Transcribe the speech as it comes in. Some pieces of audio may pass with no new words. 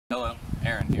Hello,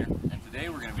 Aaron here, and today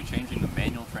we're going to be changing the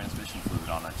manual transmission fluid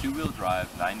on a two-wheel drive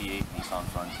 98 Nissan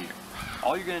Frontier.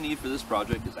 All you're going to need for this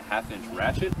project is a 1/2-inch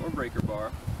ratchet or breaker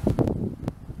bar,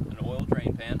 an oil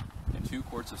drain pan, and 2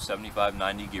 quarts of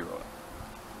 75/90 gear oil.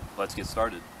 Let's get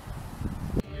started.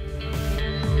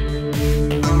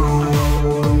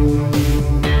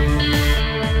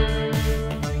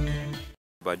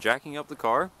 By jacking up the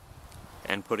car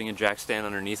and putting a jack stand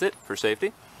underneath it for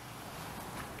safety.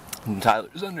 And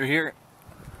Tyler's under here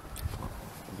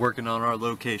working on our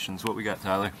locations. What we got,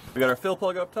 Tyler? We got our fill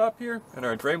plug up top here and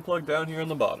our drain plug down here in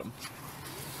the bottom.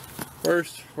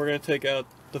 First, we're going to take out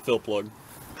the fill plug.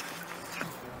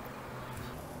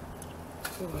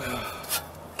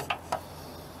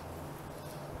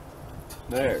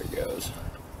 There it goes.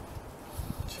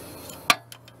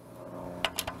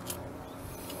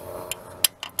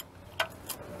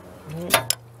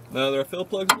 Now that our fill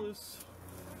plug's loose,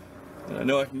 and I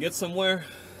know I can get somewhere,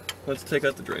 let's take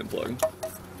out the drain plug.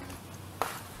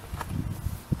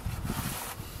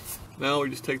 Now we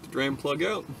just take the drain plug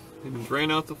out and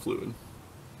drain out the fluid.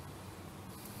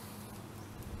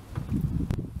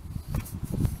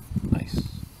 Nice.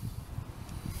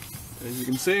 As you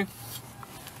can see,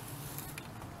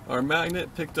 our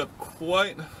magnet picked up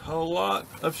quite a lot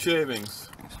of shavings.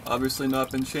 Obviously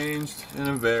not been changed in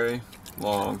a very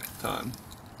long time.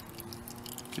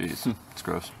 Jeez, it's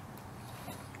gross.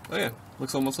 Oh yeah,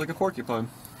 looks almost like a porcupine.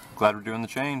 Glad we're doing the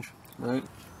change. Right?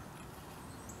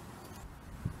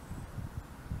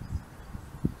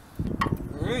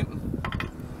 Alright.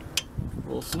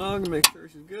 Roll snug, make sure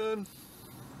she's good.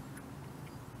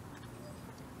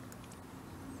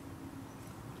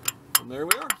 And there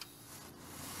we are.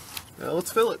 Now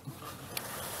let's fill it.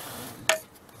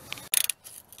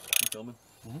 You filming?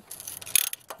 Mm-hmm.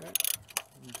 Okay.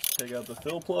 Just take out the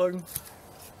fill plug.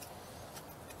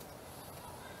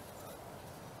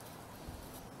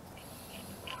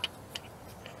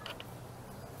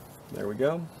 There we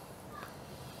go.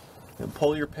 And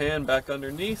pull your pan back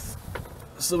underneath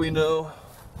so we know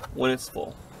when it's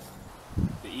full.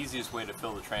 The easiest way to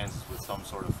fill the trans is with some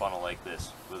sort of funnel like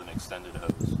this with an extended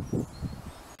hose.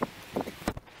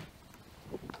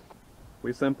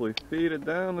 We simply feed it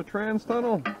down the trans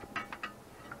tunnel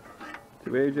to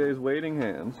AJ's waiting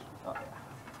hands. Oh,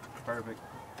 perfect.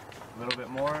 A little bit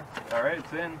more. Alright,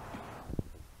 it's in.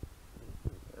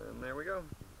 And there we go.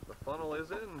 The funnel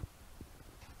is in.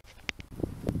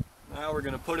 Now we're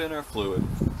going to put in our fluid.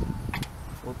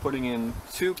 We're putting in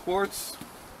 2 quarts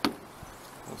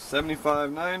of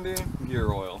 75/90 gear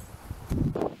oil.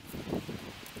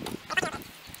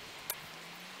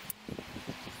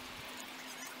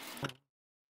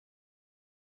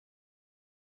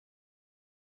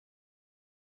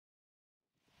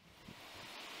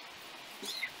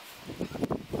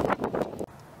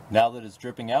 Now that it's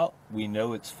dripping out, we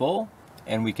know it's full,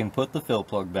 and we can put the fill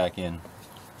plug back in.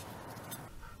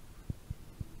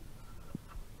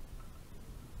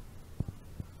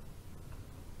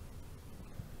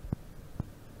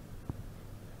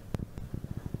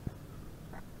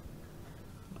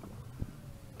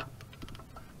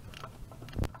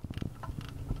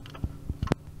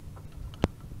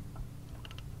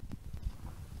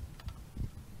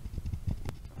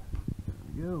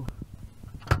 Go.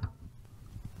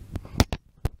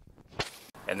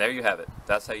 And there you have it.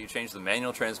 That's how you change the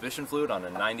manual transmission fluid on a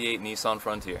 98 Nissan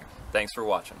Frontier. Thanks for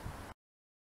watching.